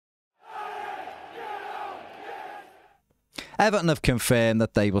Everton have confirmed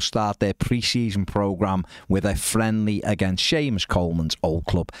that they will start their pre-season programme with a friendly against Seamus Coleman's old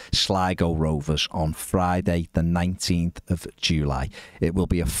club, Sligo Rovers, on Friday the 19th of July. It will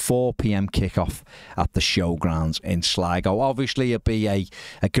be a 4 p.m. kickoff at the showgrounds in Sligo. Obviously, it'll be a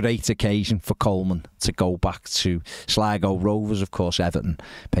great occasion for Coleman to go back to Sligo Rovers. Of course, Everton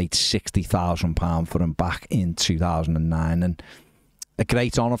paid £60,000 for him back in 2009, and a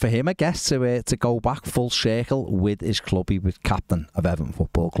great honour for him, I guess, to go back full circle with his club. He was captain of Everton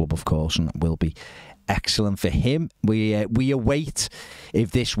Football Club, of course, and it will be excellent for him. We await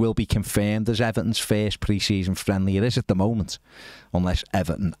if this will be confirmed as Everton's first pre-season friendly. It is at the moment, unless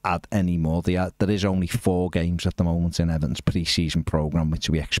Everton add any more. There is only 4 games at the moment in Everton's pre-season programme,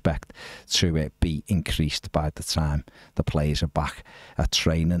 which we expect to be increased by the time the players are back at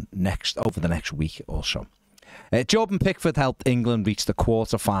training over the next week or so. Jordan Pickford helped England reach the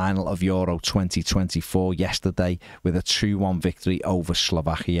quarter-final of Euro 2024 yesterday with a 2-1 victory over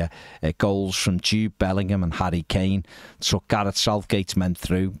Slovakia. Goals from Jude Bellingham and Harry Kane took Gareth Southgate's men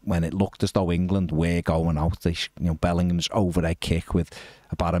through when it looked as though England were going out. Bellingham's overhead kick with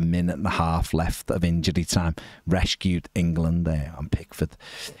about a minute and a half left of injury time rescued England, and Pickford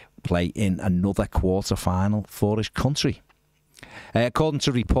play in another quarter-final for his country. According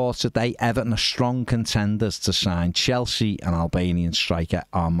to reports today, Everton are strong contenders to sign Chelsea and Albanian striker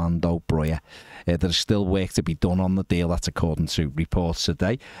Armando Broja. There's still work to be done on the deal, that's according to reports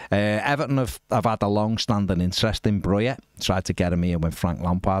today. Everton have had a long-standing interest in Broja, tried to get him here when Frank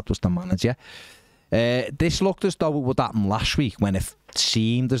Lampard was the manager. This looked as though it would happen last week when it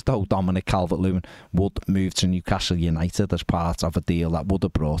seemed as though Dominic Calvert-Lewin would move to Newcastle United as part of a deal that would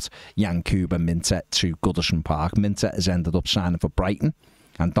have brought Yankuba Minteh to Goodison Park. Minteh has ended up signing for Brighton,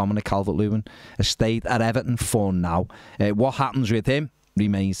 and Dominic Calvert-Lewin has stayed at Everton for now. What happens with him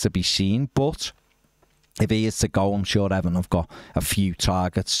remains to be seen, but if he is to go, I'm sure Everton have got a few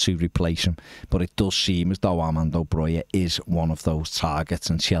targets to replace him. But it does seem as though Armando Broja is one of those targets,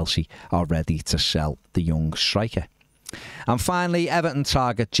 and Chelsea are ready to sell the young striker. And finally, Everton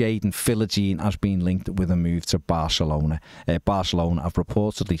target Jadon Philogene has been linked with a move to Barcelona. Barcelona have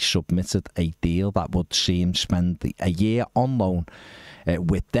reportedly submitted a deal that would see him spend a year on loan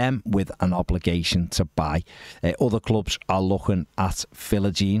with them, with an obligation to buy. Other clubs are looking at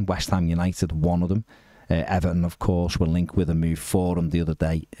Philogene, West Ham United, one of them. Everton, of course, were linked with a move for him the other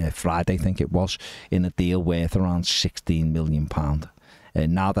day, Friday I think it was, in a deal worth around £16 million.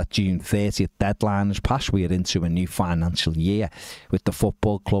 Now that June 30th deadline has passed, we are into a new financial year with the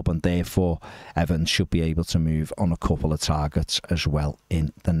football club, and therefore Everton should be able to move on a couple of targets as well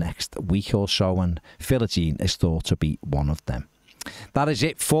in the next week or so, and Philogene is thought to be one of them. That is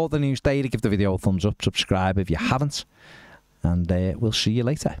it for the News Daily. Give the video a thumbs up, subscribe if you haven't, and we'll see you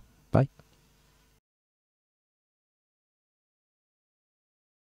later. Bye.